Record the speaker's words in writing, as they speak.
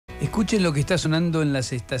Escuchen lo que está sonando en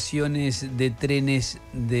las estaciones de trenes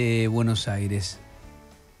de Buenos Aires.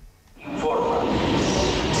 Informa.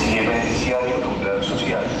 Si es beneficiario de un plan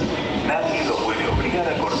social, nadie lo puede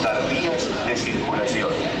obligar a cortar vías de circulación.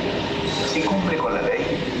 Si cumple con la ley,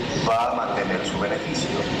 va a mantener su beneficio.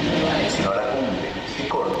 Si no la cumple y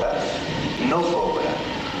corta, no cobra.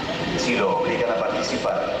 Si lo obligan a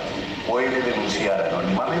participar, puede denunciar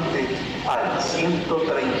anónimamente al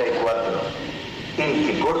 134. El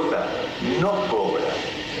que corta no cobra.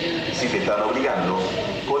 Si te están obligando,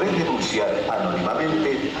 podés denunciar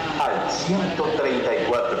anónimamente al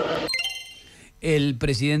 134. El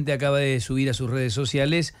presidente acaba de subir a sus redes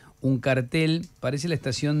sociales un cartel, parece la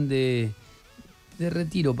estación de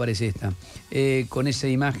Retiro, parece esta, con esa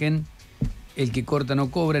imagen, el que corta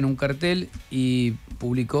no cobra, en un cartel, y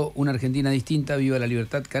publicó: una Argentina distinta, viva la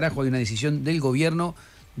libertad, carajo. Hay una decisión del gobierno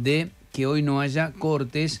de que hoy no haya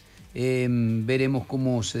cortes. Veremos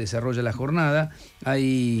cómo se desarrolla la jornada.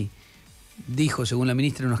 Hay, dijo según la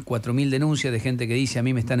ministra, unas 4.000 denuncias de gente que dice: a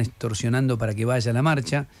mí me están extorsionando para que vaya a la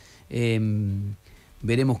marcha.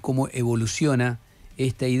 Veremos cómo evoluciona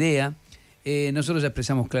esta idea. Nosotros ya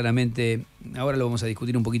expresamos claramente, ahora lo vamos a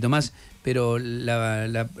discutir un poquito más, pero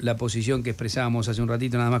la posición que expresábamos hace un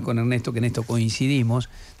ratito nada más con Ernesto, que en esto coincidimos,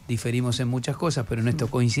 diferimos en muchas cosas, pero en esto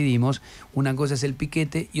coincidimos. Una cosa es el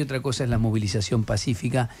piquete y otra cosa es la movilización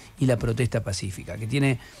pacífica y la protesta pacífica, que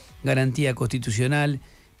tiene garantía constitucional,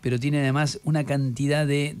 pero tiene además una cantidad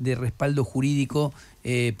de respaldo jurídico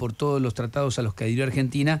por todos los tratados a los que adhirió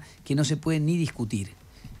Argentina, que no se puede ni discutir.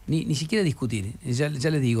 Ni siquiera discutir. Ya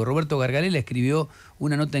les digo, Roberto Gargarella escribió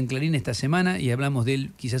una nota en Clarín esta semana y hablamos de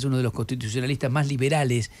él, quizás uno de los constitucionalistas más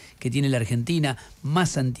liberales que tiene la Argentina,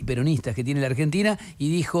 más antiperonistas que tiene la Argentina,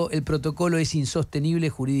 y dijo: el protocolo es insostenible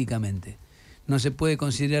jurídicamente. No se puede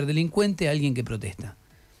considerar delincuente a alguien que protesta.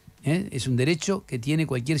 Es un derecho que tiene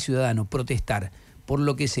cualquier ciudadano, protestar, por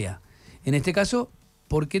lo que sea. En este caso,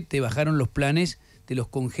 porque te bajaron los planes, te los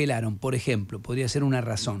congelaron, por ejemplo, podría ser una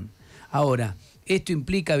razón. Ahora, ¿esto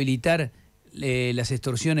implica habilitar las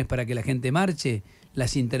extorsiones para que la gente marche?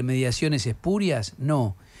 ¿Las intermediaciones espurias?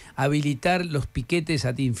 No. ¿Habilitar los piquetes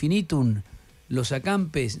ad infinitum? ¿Los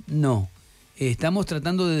acampes? No. Estamos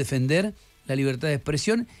tratando de defender la libertad de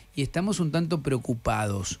expresión y estamos un tanto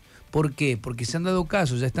preocupados. ¿Por qué? Porque se han dado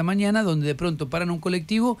casos ya esta mañana donde de pronto paran un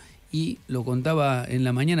colectivo, y lo contaba en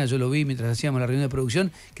la mañana, yo lo vi mientras hacíamos la reunión de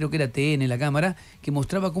producción, creo que era TN la cámara, que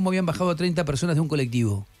mostraba cómo habían bajado a 30 personas de un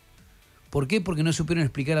colectivo. ¿Por qué? Porque no supieron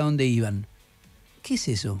explicar a dónde iban. ¿Qué es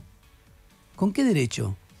eso? ¿Con qué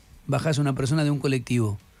derecho bajás a una persona de un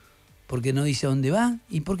colectivo? ¿Porque no dice a dónde va?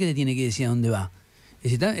 ¿Y por qué te tiene que decir a dónde va?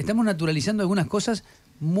 Es decir, estamos naturalizando algunas cosas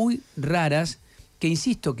muy raras que,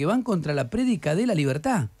 insisto, que van contra la prédica de la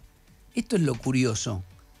libertad. Esto es lo curioso.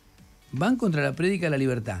 Van contra la prédica de la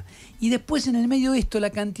libertad. Y después, en el medio de esto,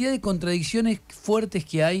 la cantidad de contradicciones fuertes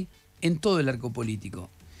que hay en todo el arco político.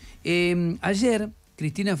 Ayer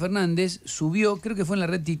Cristina Fernández subió, creo que fue en la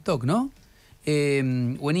red TikTok, ¿no?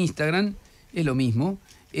 O en Instagram, es lo mismo,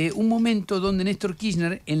 un momento donde Néstor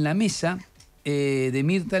Kirchner, en la mesa de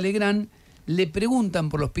Mirta Legrand, le preguntan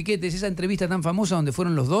por los piquetes, esa entrevista tan famosa donde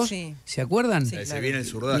fueron los dos, sí. ¿Se acuerdan? Sí, se viene el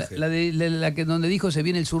surdaje. Donde dijo se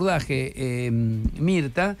viene el surdaje,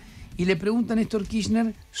 Mirta, y le preguntan a Néstor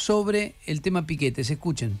Kirchner sobre el tema piquetes.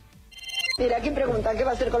 Escuchen. Mira, aquí preguntan qué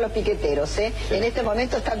va a hacer con los piqueteros, Sí. En este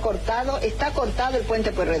momento está cortado el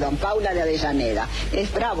puente Pueyrredón, Paula de Avellaneda.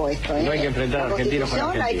 Es bravo esto, No hay que enfrentar a argentinos con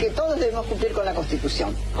argentinos. Hay que todos debemos cumplir con la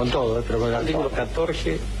Constitución. Con todo, pero con el artículo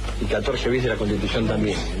 14 y 14 bis de la Constitución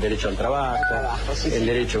también. El derecho al trabajo, el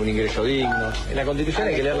derecho a un ingreso digno. En la Constitución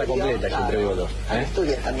hay que leerla completa, siempre digo yo.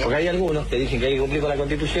 Porque hay algunos que dicen que hay que cumplir con la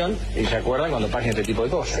Constitución y se acuerdan cuando pasan este tipo de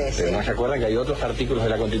cosas. Pero no se acuerdan que hay otros artículos de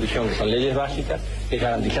la Constitución que son leyes básicas, que es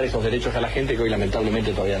garantizar esos derechos a la gente que hoy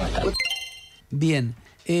lamentablemente todavía no están. Bien,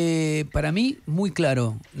 para mí muy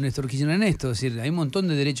claro Néstor Kirchner en esto, es decir, hay un montón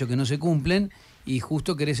de derechos que no se cumplen y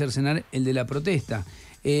justo querés cercenar el de la protesta.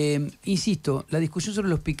 Insisto, la discusión sobre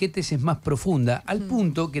los piquetes es más profunda, al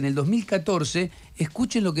punto que en el 2014,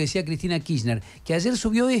 escuchen lo que decía Cristina Kirchner, que ayer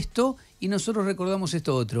subió esto y nosotros recordamos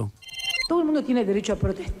esto otro. Todo el mundo tiene derecho a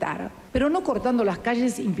protestar, pero no cortando las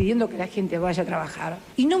calles, impidiendo que la gente vaya a trabajar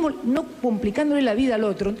y no complicándole la vida al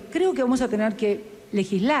otro. Creo que vamos a tener que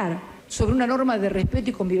legislar sobre una norma de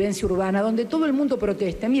respeto y convivencia urbana donde todo el mundo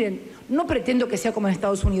proteste. Miren, no pretendo que sea como en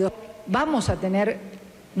Estados Unidos. Vamos a tener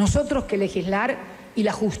nosotros que legislar y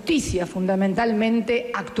la justicia fundamentalmente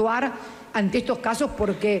actuar ante estos casos,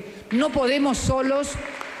 porque no podemos solos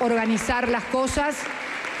organizar las cosas.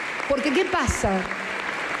 Porque ¿qué pasa?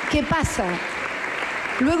 ¿Qué pasa?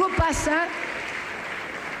 Luego pasa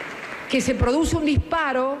que se produce un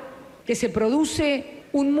disparo que se produce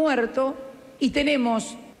un muerto y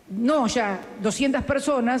tenemos no ya 200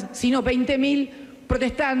 personas, sino 20.000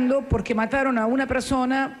 protestando porque mataron a una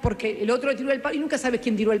persona, porque el otro le tiró el palo y nunca sabes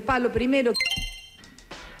quién tiró el palo primero.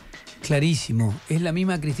 Clarísimo, es la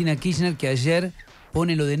misma Cristina Kirchner que ayer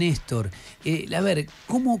pone lo de Néstor. A ver,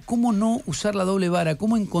 ¿cómo no usar la doble vara?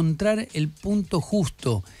 ¿Cómo encontrar el punto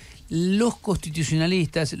justo? Los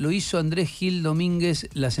constitucionalistas, lo hizo Andrés Gil Domínguez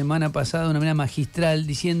la semana pasada de una manera magistral,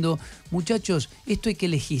 diciendo, muchachos, esto hay que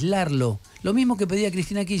legislarlo. Lo mismo que pedía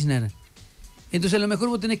Cristina Kirchner. Entonces a lo mejor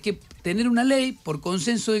vos tenés que tener una ley por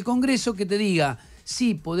consenso del Congreso que te diga,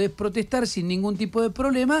 sí, podés protestar sin ningún tipo de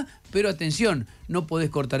problema, pero atención, no podés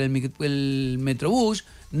cortar el metrobús,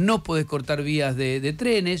 no podés cortar vías de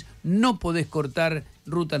trenes, no podés cortar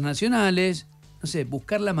rutas nacionales, no sé,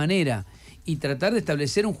 buscar la manera y tratar de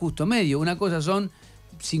establecer un justo medio. Una cosa son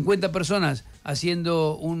 50 personas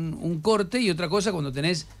haciendo un corte y otra cosa cuando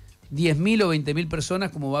tenés 10.000 o 20.000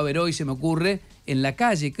 personas, como va a haber hoy, se me ocurre, en la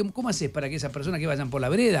calle. ¿Cómo haces para que esas personas que vayan por la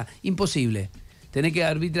vereda? Imposible. Tenés que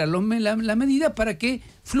arbitrar las medidas para que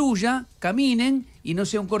fluya, caminen y no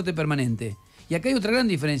sea un corte permanente. Y acá hay otra gran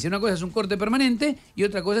diferencia. Una cosa es un corte permanente y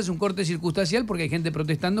otra cosa es un corte circunstancial porque hay gente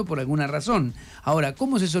protestando por alguna razón. Ahora,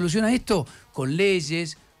 ¿cómo se soluciona esto? Con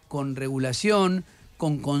leyes, con regulación,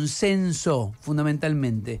 con consenso,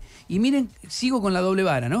 fundamentalmente. Y miren, sigo con la doble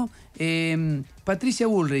vara, ¿no? Patricia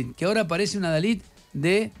Bullrich, que ahora parece una Dalit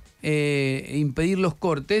de impedir los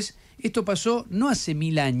cortes. Esto pasó no hace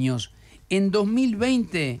 1000 años. En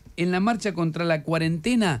 2020, en la marcha contra la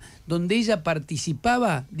cuarentena, donde ella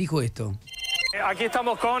participaba, dijo esto. Aquí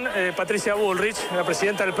estamos con Patricia Bullrich, la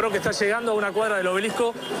presidenta del PRO, que está llegando a una cuadra del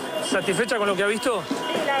obelisco. ¿Satisfecha con lo que ha visto?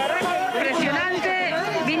 La verdad que impresionante.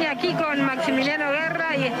 Vine aquí con Maximiliano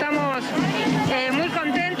Guerra y estamos muy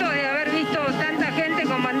contentos de haber visto tanta gente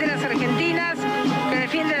con banderas argentinas que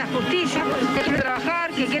defiende la justicia, que quiere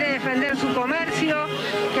trabajar, que quiere defender su comercio,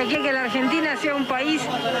 que quiere que la Argentina sea un país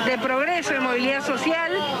de progreso, de movilidad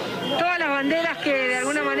social. Todas las banderas que de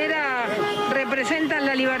alguna manera representan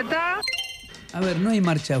la libertad. A ver, no hay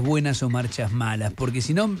marchas buenas o marchas malas, porque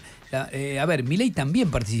si no... a ver, Milei también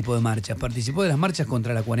participó de marchas, participó de las marchas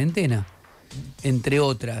contra la cuarentena, entre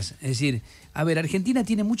otras. Es decir, a ver, Argentina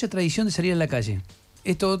tiene mucha tradición de salir a la calle.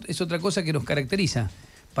 Esto es otra cosa que nos caracteriza,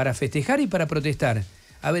 para festejar y para protestar.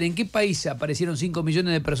 A ver, ¿en qué país aparecieron 5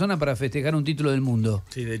 millones de personas para festejar un título del mundo?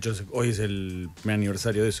 Sí, de hecho, hoy es el primer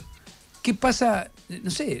aniversario de eso. ¿Qué pasa?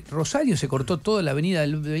 No sé, Rosario se cortó toda la avenida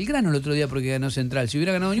del Belgrano el otro día porque ganó Central. Si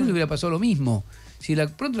hubiera ganado Ñuble le hubiera pasado lo mismo. Si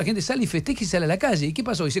pronto la gente sale y festeja y sale a la calle. ¿Y qué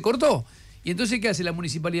pasó? Y se cortó. Y entonces, ¿qué hace la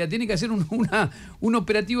municipalidad? Tiene que hacer un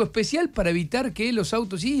operativo especial para evitar que los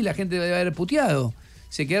autos... Sí, la gente debe haber puteado.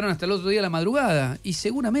 Se quedaron hasta el otro día a la madrugada. Y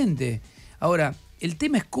seguramente. Ahora, el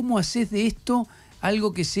tema es cómo haces de esto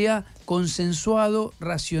algo que sea consensuado,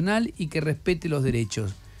 racional y que respete los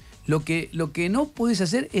derechos. Lo que no podés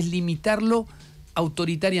hacer es limitarlo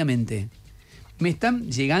autoritariamente. Me están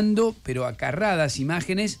llegando, pero acarradas,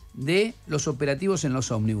 imágenes de los operativos en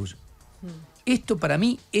los ómnibus. Esto para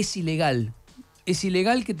mí es ilegal. Es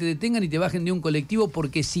ilegal que te detengan y te bajen de un colectivo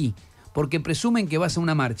porque sí, porque presumen que vas a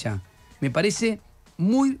una marcha. Me parece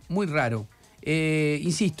muy, muy raro.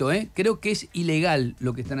 Insisto, creo que es ilegal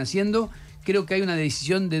lo que están haciendo. Creo que hay una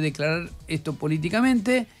decisión de declarar esto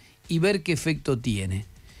políticamente y ver qué efecto tiene.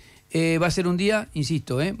 Va a ser un día,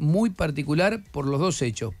 insisto, muy particular por los dos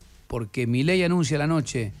hechos. Porque Milei anuncia a la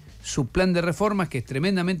noche su plan de reformas, que es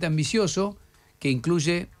tremendamente ambicioso, que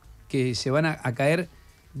incluye que se van a caer,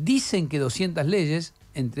 dicen que 200 leyes,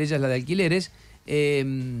 entre ellas la de alquileres,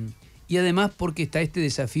 y además porque está este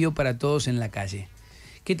desafío para todos en la calle,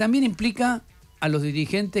 que también implica a los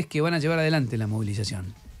dirigentes que van a llevar adelante la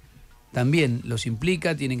movilización. También los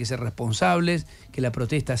implica, tienen que ser responsables, que la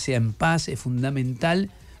protesta sea en paz, es fundamental.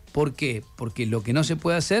 ¿Por qué? Porque lo que no se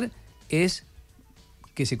puede hacer es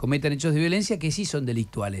que se cometan hechos de violencia que sí son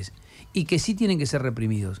delictuales y que sí tienen que ser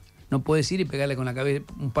reprimidos. No podés ir y pegarle con la cabeza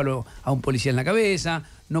un palo a un policía en la cabeza,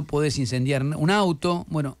 no podés incendiar un auto,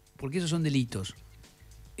 bueno, porque esos son delitos.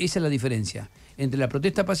 Esa es la diferencia entre la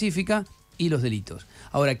protesta pacífica y los delitos.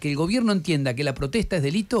 Ahora, que el gobierno entienda que la protesta es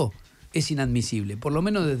delito es inadmisible, por lo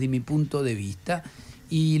menos desde mi punto de vista,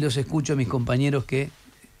 y los escucho a mis compañeros que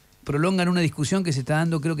prolongan una discusión que se está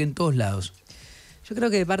dando creo que en todos lados. Yo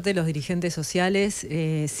creo que de parte de los dirigentes sociales,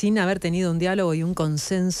 sin haber tenido un diálogo y un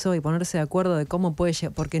consenso y ponerse de acuerdo de cómo puede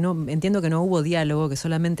llegar, porque no entiendo que no hubo diálogo, que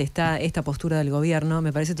solamente está esta postura del gobierno,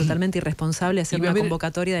 me parece totalmente irresponsable hacer una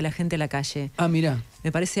convocatoria de la gente a la calle. Ah, mira.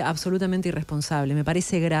 Me parece absolutamente irresponsable, me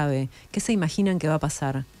parece grave. ¿Qué se imaginan que va a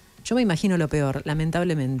pasar? Yo me imagino lo peor,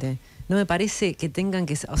 lamentablemente. No me parece que tengan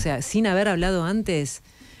que, o sea, sin haber hablado antes,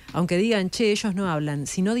 aunque digan, che, ellos no hablan,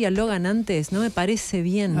 si no dialogan antes, no me parece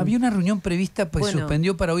bien. Había una reunión prevista, pues Bueno,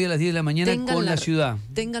 suspendió para hoy a las 10 de la mañana con la ciudad.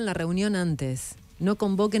 Tengan la reunión antes, no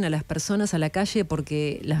convoquen a las personas a la calle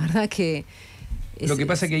porque la verdad que... Lo que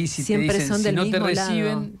pasa es que ahí si te dicen, son si del no te mismo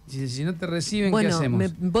reciben, lado. si no te reciben, Bueno, ¿qué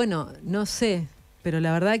hacemos? bueno, no sé, pero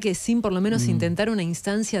la verdad que sin por lo menos intentar una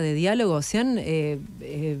instancia de diálogo, se han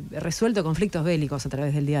resuelto conflictos bélicos a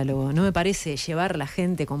través del diálogo. No me parece llevar la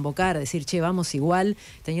gente, convocar, decir, che, vamos igual,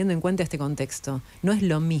 teniendo en cuenta este contexto. No es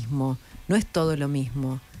lo mismo, no es todo lo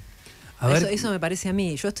mismo. Eso me parece a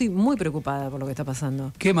mí. Yo estoy muy preocupada por lo que está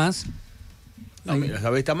pasando. ¿Qué más? No,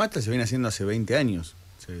 esta marcha se viene haciendo hace 20 años.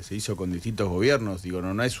 Se hizo con distintos gobiernos, digo,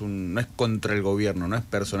 no es contra el gobierno, no es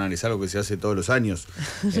personal, es algo que se hace todos los años.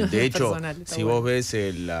 De hecho, si vos ves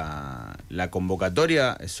la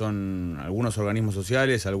convocatoria, son algunos organismos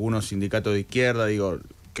sociales, algunos sindicatos de izquierda, digo,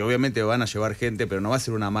 que obviamente van a llevar gente, pero no va a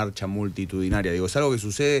ser una marcha multitudinaria, digo, es algo que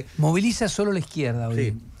sucede... Moviliza solo la izquierda hoy.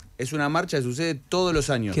 Sí, es una marcha que sucede todos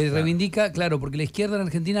los años. Que reivindica, claro, porque la izquierda en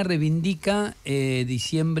Argentina reivindica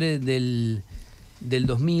diciembre del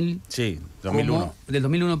 2000. Sí, 2001. Del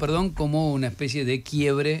 2001, perdón, como una especie de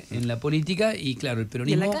quiebre en la política y claro, el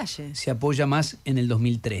peronismo en la calle se apoya más en el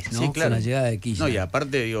 2003, ¿no? Sí, claro. Con la llegada de Kirchner. No, y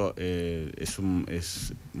aparte, digo, es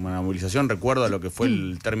una movilización, recuerdo a lo que fue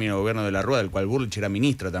el término de gobierno de la Rúa, del cual Bullrich era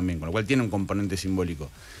ministro también, con lo cual tiene un componente simbólico.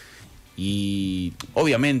 Y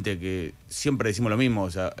obviamente que siempre decimos lo mismo,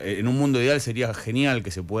 o sea, en un mundo ideal sería genial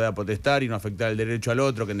que se pueda protestar y no afectar el derecho al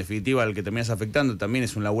otro, que en definitiva al que terminas afectando también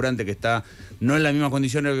es un laburante que está no en las mismas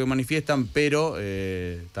condiciones que manifiestan, pero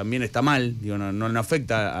también está mal, digo, no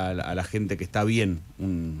afecta a la gente que está bien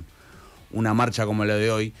una marcha como la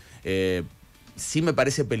de hoy. Sí me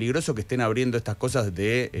parece peligroso que estén abriendo estas cosas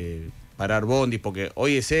de parar bondis, porque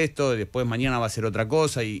hoy es esto, después mañana va a ser otra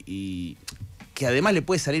cosa y que además le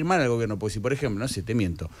puede salir mal al gobierno, porque si por ejemplo, no sé, te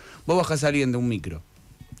miento, vos bajás a alguien de un micro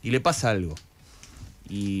y le pasa algo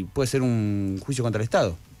y puede ser un juicio contra el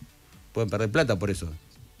Estado, pueden perder plata por eso,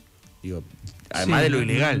 digo, además de lo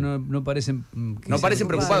ilegal. No parecen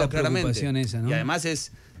preocupados claramente, esa, ¿no? Y además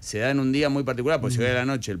se da en un día muy particular, porque si hoy a la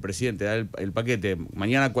noche el presidente da el paquete,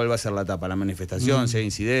 mañana ¿cuál va a ser la etapa? La manifestación, si hay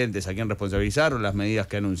incidentes, a quién responsabilizar o las medidas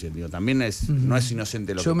que anuncien. Digo, también no es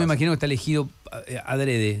inocente lo que Yo me pasa. imagino que está elegido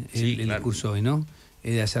adrede el claro. discurso hoy, ¿no?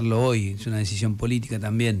 De hacerlo hoy, es una decisión política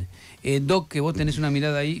también. Doc, que vos tenés una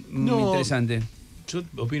mirada ahí muy interesante. Yo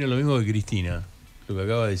opino lo mismo que Cristina. Lo que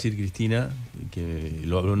acaba de decir Cristina, lo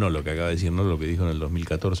que acaba de decir, no lo que dijo en el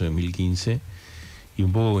 2014-2015. Y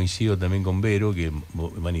un poco coincido también con Vero, que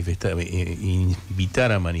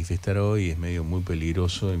invitar a manifestar hoy es medio muy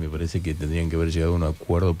peligroso y me parece que tendrían que haber llegado a un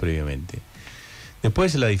acuerdo previamente.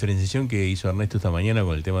 Después la diferenciación que hizo Ernesto esta mañana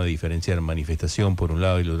con el tema de diferenciar manifestación por un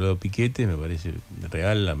lado y el otro lado piquete, me parece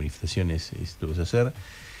real, la manifestación es lo que se hacer.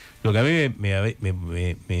 Lo que a mí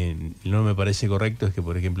no me parece correcto es que,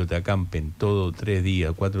 por ejemplo, te acampen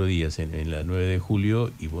 4 días en la 9 de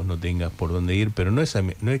julio y vos no tengas por dónde ir, pero no es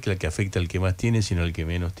la que afecta al que más tiene, sino al que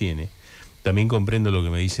menos tiene. También comprendo lo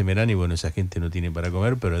que me dice Merani, bueno, esa gente no tiene para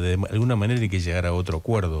comer, pero de alguna manera hay que llegar a otro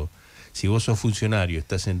acuerdo. Si vos sos funcionario,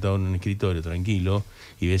 estás sentado en un escritorio tranquilo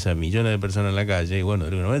y ves a millones de personas en la calle, y bueno, de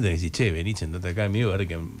alguna manera tenés que decir, che, vení, sentate acá conmigo, a ver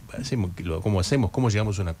cómo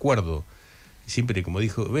llegamos a un acuerdo. Siempre, como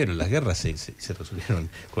dijo Vero, las guerras se resolvieron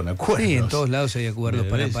con acuerdos. Sí, en todos lados hay acuerdos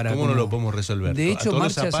para ¿Cómo no lo podemos resolver? De hecho,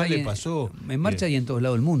 marchas le pasó. En marcha hay en todos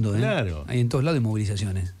lados del mundo. Claro. Hay en todos lados de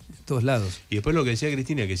movilizaciones. Todos lados. Y después lo que decía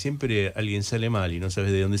Cristina, que siempre alguien sale mal y no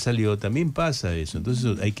sabes de dónde salió, también pasa eso.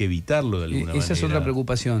 Entonces hay que evitarlo de alguna manera. Esa es otra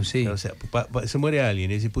preocupación, sí. O sea, se muere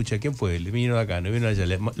alguien y dice, pucha, ¿quién fue? Le vinieron acá, no vinieron allá,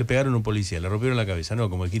 le pegaron a un policía, le rompieron la cabeza, no,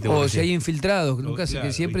 como dijiste. O si hay infiltrados, que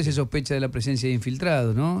siempre ¿viste? se sospecha de la presencia de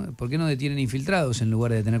infiltrados, ¿no? ¿Por qué no detienen infiltrados en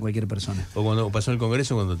lugar de detener cualquier persona? O cuando pasó en el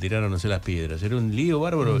Congreso, cuando tiraron, no sé, las piedras. Era un lío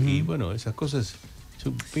bárbaro y bueno, esas cosas,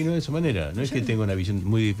 yo opino de esa manera. No es que tenga una visión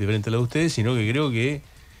muy diferente a la de ustedes, sino que creo que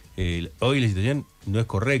hoy la situación no es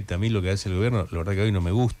correcta. A mí lo que hace el gobierno, la verdad que hoy no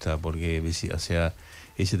me gusta, porque o sea,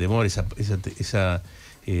 ese temor, esa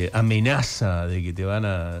amenaza de que te van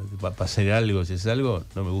a pasar algo, si es algo,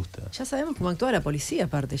 no me gusta. Ya sabemos cómo actúa la policía,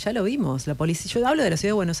 aparte, ya lo vimos. La policía, yo hablo de la ciudad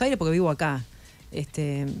de Buenos Aires porque vivo acá,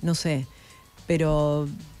 no sé, pero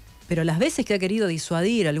las veces que ha querido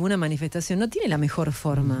disuadir alguna manifestación no tiene la mejor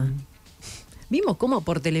forma. Vimos cómo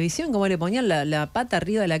por televisión, cómo le ponían la pata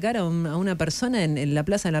arriba de la cara a una persona en la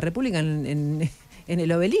Plaza de la República, en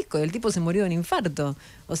el Obelisco, y el tipo se murió de un infarto.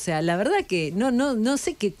 O sea, la verdad que no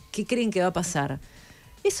sé qué creen que va a pasar.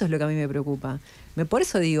 Eso es lo que a mí me preocupa. Por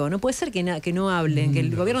eso digo, no puede ser que no hablen, que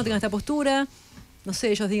el gobierno tenga esta postura, no sé,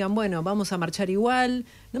 ellos digan, bueno, vamos a marchar igual,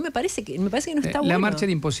 No me parece que no está bueno. La marcha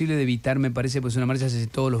era imposible de evitar, me parece, pues una marcha se hace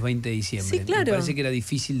todos los 20 de diciembre. Sí, claro. Me parece que era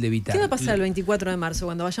difícil de evitar. ¿Qué va a pasar el 24 de marzo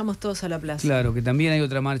cuando vayamos todos a la plaza? Claro, que también hay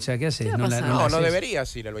otra marcha. ¿Qué haces? ¿Qué va a pasar? No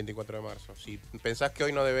deberías ir el 24 de marzo. Si pensás que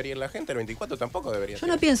hoy no debería ir la gente, el 24 tampoco debería ir. Yo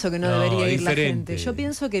no pienso que no debería ir la gente. Yo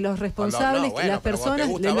pienso que los responsables, las personas,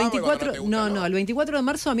 el 24, el 24 de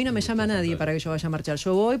marzo a mí no me llama nadie para que yo vaya a marchar.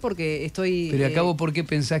 Yo voy porque estoy... Pero acabo, ¿por qué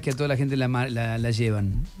pensás que a toda la gente la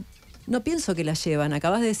llevan? No pienso que la llevan.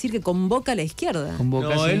 Acabas de decir que convoca a la izquierda.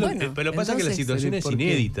 Pero pasa que la situación es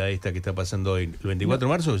inédita esta que está pasando hoy. El 24 de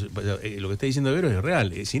marzo, lo que está diciendo Vero es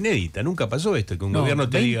real. Es inédita. Nunca pasó esto, que un gobierno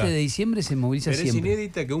te diga... El 20 de diciembre se moviliza pero siempre. Es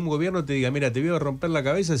inédita que un gobierno te diga, mira, te voy a romper la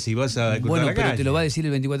cabeza si vas a cruzar la calle. Pero te lo va a decir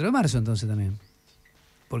el 24 de marzo entonces también.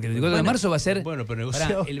 Porque el 24 de marzo va a ser... Bueno, pero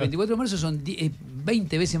el 24 de marzo son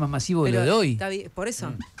 20 veces más masivo de lo de hoy. Está bien, por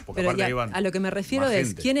eso. Pero a lo que me refiero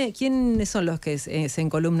es, ¿quiénes son los que se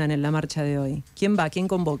encolumnan en la marcha de hoy? ¿Quién va? ¿Quién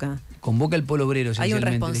convoca? Convoca el Polo Obrero. ¿Hay un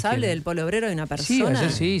responsable del Polo Obrero? ¿Hay una persona?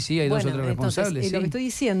 Sí, hay dos o tres responsables. Lo que estoy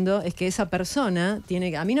diciendo es que esa persona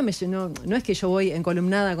tiene... A mí no es que yo voy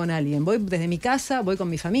encolumnada con alguien. Voy desde mi casa, voy con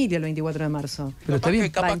mi familia el 24 de marzo. Pero está bien.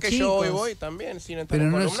 Capaz que yo hoy voy también sin estar pero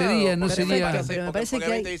encolumnado. No sería... Pero me parece que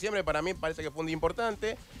el 20 de diciembre para mí parece que fue un día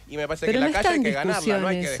importante y me parece pero que no la calle hay que ganarla, no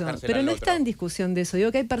hay que dejársela Pero al no otro. está en discusión de eso.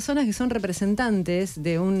 Digo que hay personas que son representantes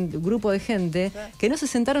de un grupo de gente que no se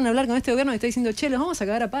sentaron a hablar con este gobierno y está diciendo, che, los vamos a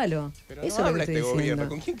cagar a palo. Pero eso no es lo que habla estoy este diciendo. gobierno.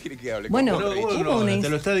 ¿Con quién quiere que hable? Bueno, te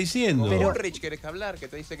lo está diciendo. Con Bullrich querés hablar, que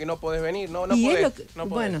te dice que no podés venir. No y podés. no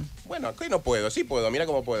podés. Bueno, aquí no puedo, sí puedo, mira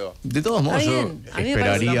cómo puedo. De todos modos, yo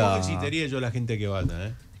esperaría... Tampoco excitaría yo a la gente que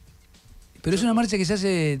vaya, Pero es una marcha que se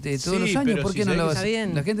hace todos los años, ¿por qué no lo hace?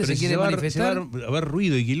 La gente se quiere manifestar. Va a haber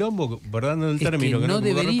ruido y quilombo, guardando el término. Que no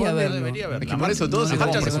debería haberlo. Es que por eso todos están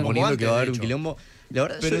presuponiendo que va a haber un quilombo. La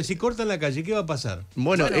verdad, pero si cortan la calle, ¿qué va a pasar?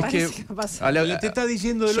 Bueno, es que te está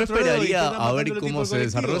diciendo del otro lado. Yo esperaría a ver cómo se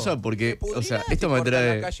desarrolla, porque, o sea, esto me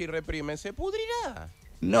trae... la calle y reprimen, se pudrirá.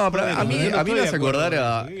 No, pero a mí me hace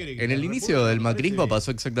acordar en el inicio del macrismo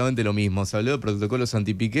pasó exactamente lo mismo. Se habló de protocolos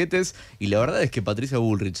antipiquetes y la verdad es que Patricia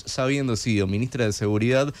Bullrich, ya habiendo sido ministra de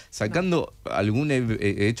Seguridad, sacando algún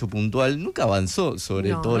hecho puntual, nunca avanzó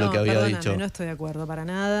sobre todo lo que había dicho. No estoy de acuerdo para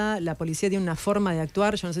nada. La policía tiene una forma de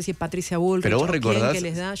actuar. Yo no sé si es Patricia Bullrich pero vos o recordás, quién que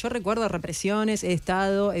les da. Yo recuerdo represiones, he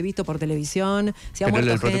estado, he visto por televisión, se ha pero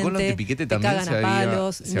muerto el protocolo gente, antipiquete te también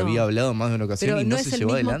cagan se había hablado más de una ocasión pero y no se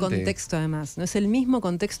llevó adelante. No es el mismo contexto, además. No es el mismo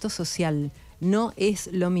contexto social. No es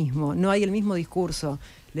lo mismo, no hay el mismo discurso.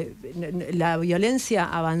 La violencia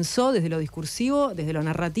avanzó desde lo discursivo, desde lo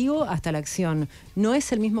narrativo hasta la acción. No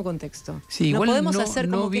es el mismo contexto. Sí, no podemos hacer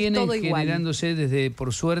como que es todo igual. Generándose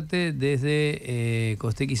por suerte, desde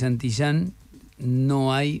Costec y Santillán,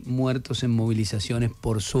 no hay muertos en movilizaciones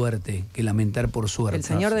por suerte, que lamentar por suerte. El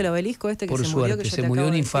señor del obelisco que por se murió, que yo se murió de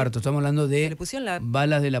un infarto. Estamos hablando de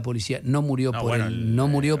balas de la policía. No murió por él. No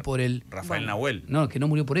murió por él. Rafael Nahuel. No, que no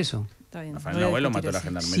murió por eso. Está bien. Rafael Nahuel lo mató la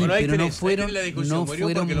gendarmería. Sí, pero no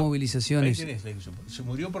fueron movilizaciones. Se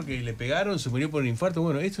murió porque le pegaron, se murió por un infarto.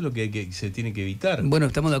 Bueno, esto es lo que se tiene que evitar. Bueno,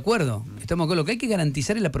 estamos de acuerdo. Lo que hay que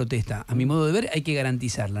garantizar es la protesta. A mi modo de ver, hay que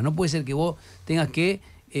garantizarla. No puede ser que vos tengas que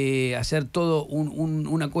hacer todo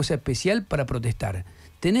una cosa especial para protestar.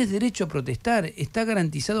 Tenés derecho a protestar, está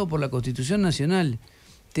garantizado por la Constitución Nacional.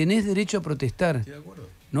 Tenés derecho a protestar. Estoy de acuerdo.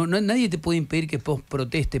 Nadie te puede impedir que vos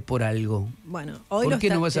protestes por algo. Bueno, hoy ¿Por qué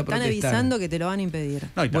no vas a están protestar? avisando que te lo van a impedir.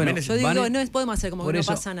 No, y bueno, yo digo, no podemos hacer como que no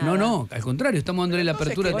pasa nada. No, al contrario, estamos dándole la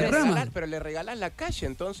apertura al programa. Pero le regalás la calle,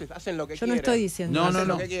 entonces hacen lo que yo quieren. no estoy diciendo. Hacen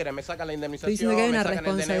lo que quieren, me sacan la indemnización. Estoy diciendo que hay una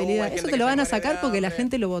responsabilidad. DNU, eso te lo van a sacar porque la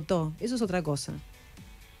gente lo votó. Eso es otra cosa.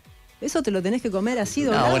 Eso te lo tenés que comer así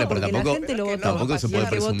doblado pero porque tampoco, la gente lo votó. Tampoco se puede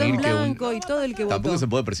presumir y todo el que votó. Tampoco se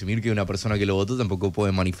puede presumir que una persona que lo votó tampoco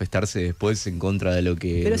puede manifestarse después en contra de lo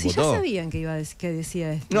que pero si votó. ya sabían que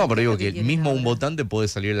decía esto. No, pero digo que mismo un votante puede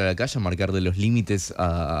salir a la calle a marcar de los límites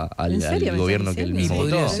al gobierno que él mismo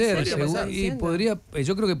votó. Podría ser,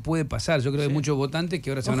 yo creo que puede pasar. Yo creo que hay muchos votantes que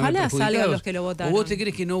ahora se van a ver perjudicados. Ojalá salgan los que lo votaron. ¿O vos te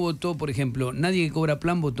crees que no votó, por ejemplo, nadie que cobra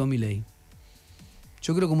plan votó Milei?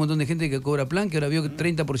 Yo creo que un montón de gente que cobra plan, que ahora vio que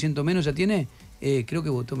 30% menos ya tiene, creo que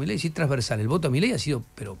votó Milei. Sí, transversal. El voto a Milei ha sido,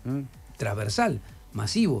 pero transversal,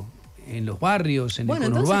 masivo, en los barrios, en el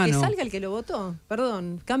conurbano. Bueno, entonces que salga el que lo votó.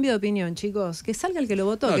 Perdón, cambio de opinión, chicos. Que salga el que lo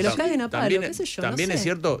votó, que lo caguen a palo, qué sé yo, también, no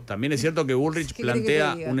sé. También es cierto que Bullrich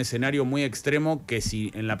plantea un escenario muy extremo que si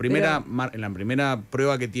en la primera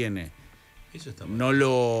prueba que tiene no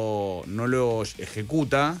lo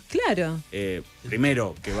ejecuta, claro.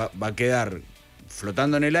 Primero que va a quedar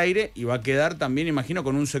flotando en el aire y va a quedar también, imagino,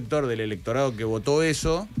 con un sector del electorado que votó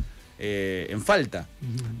eso en falta.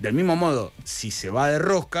 Del mismo modo, si se va de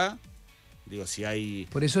rosca, Digo, si hay...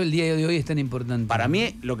 Por eso el día de hoy es tan importante. Para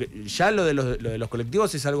mí, lo de los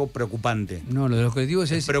colectivos es algo preocupante. No, lo de los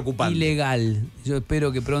colectivos es preocupante. Ilegal. Yo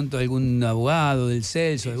espero que pronto algún abogado del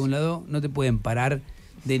CELS o de algún lado no te pueden parar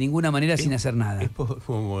de ninguna manera sin hacer nada. Es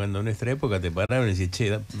como cuando en nuestra época te pararon y decían,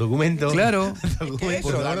 che, documento. Claro.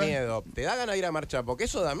 Eso da miedo. Te da ganas de ir a marchar porque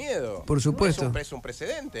eso da miedo. Por supuesto. Es un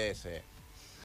precedente ese.